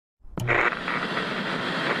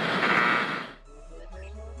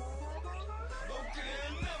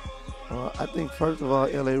I think first of all,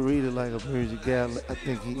 L.A. Reid is like a music guy. I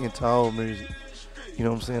think he into all music. You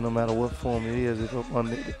know what I'm saying? No matter what form it is, if up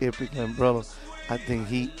under the Epic umbrella, I think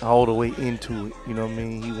he all the way into it. You know what I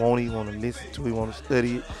mean? He want to listen to it, he want to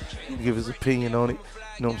study it, give his opinion on it.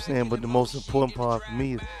 You know what I'm saying? But the most important part for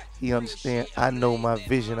me is he understand I know my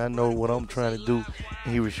vision, I know what I'm trying to do,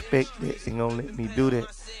 and he respect that and gonna let me do that.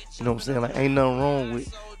 You know what I'm saying? Like ain't nothing wrong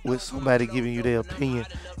with somebody giving you their opinion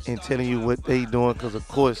and telling you what they doing, because of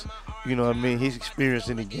course, you know what I mean, his experience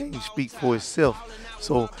in the game speak for itself.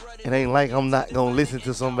 So it ain't like I'm not gonna listen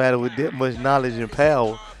to somebody with that much knowledge and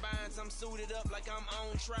power.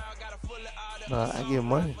 Nah, I get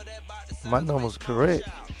money. My numbers correct.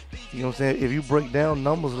 You know what I'm saying? If you break down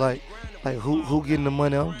numbers like who getting the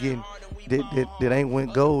money I'm getting that ain't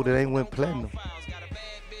went gold, that ain't went platinum.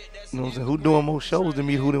 You know what I'm saying? Who doing more shows than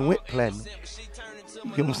me who done went platinum? You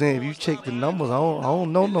know what I'm saying? If you check the numbers, I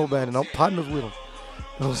don't know nobody, and I'm partners with them.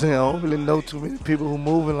 You know what I'm saying? I don't really know too many people who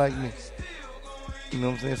moving like me. You know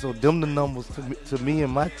what I'm saying? So them the numbers to me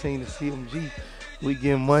and my team, the CMG. We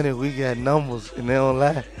get money, we got numbers, and they don't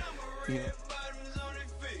lie. You know?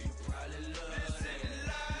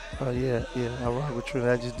 Oh yeah, I rock with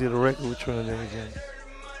Trinidad. I just did a record with Trinidad again.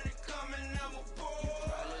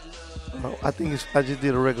 I think I just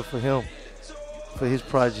did a record for him, for his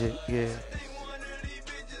project, yeah.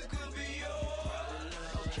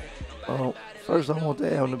 First I want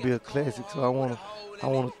the album to be a classic, so I want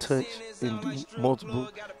to touch and do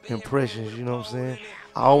multiple impressions, you know what I'm saying?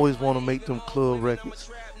 I always want to make them club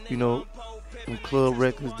records, you know, them club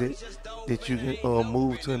records that you can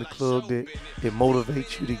move to in the club, that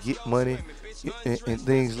motivate you to get money and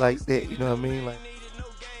things like that, you know what I mean? Like,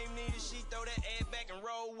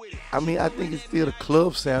 I think it's still the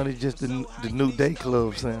club sound, it's just the new day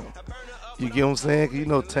club sound. You get what I'm saying? 'Cause you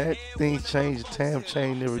know, things change, time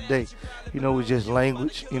change every day. You know, it's just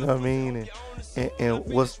language, you know what I mean? And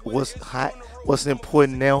what's hot, what's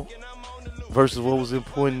important now versus what was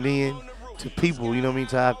important then to people, you know what I mean?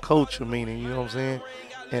 To our culture, meaning, you know what I'm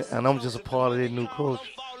saying? And I'm just a part of that new culture.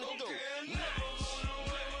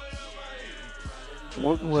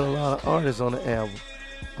 Working with a lot of artists on the album,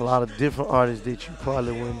 a lot of different artists that you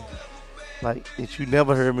probably wouldn't, like, that you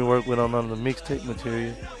never heard me work with on none of the mixtape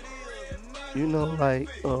material. You know, like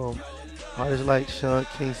artists like Sean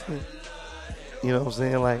Kingston. You know what I'm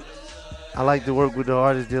saying? Like, I like to work with the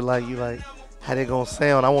artists that like you, like how they gonna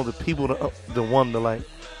sound. I want the people to wonder like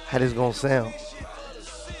how this gonna sound.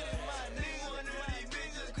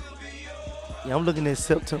 Yeah, I'm looking at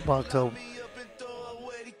September, October.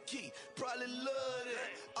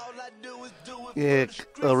 Yeah,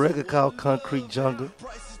 a record called Concrete Jungle.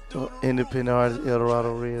 Independent artist El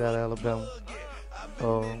Dorado Reid out of Alabama.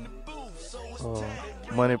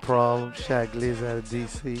 Money Problem, Shaq Gliz out of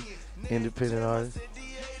DC, independent artist.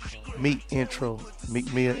 Meek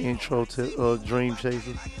me an intro to Dream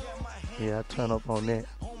Chasers. Yeah, I turn up on that.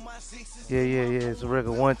 Yeah, it's a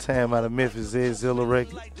record one time out of Memphis, Zilla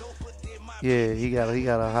record. Yeah, he got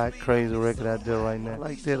a hot, crazy record out there right now. I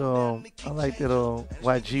like that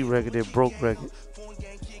YG record, that Broke record.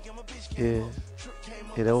 Yeah,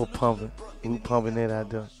 that was pumping. We pumping that out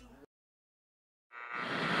there.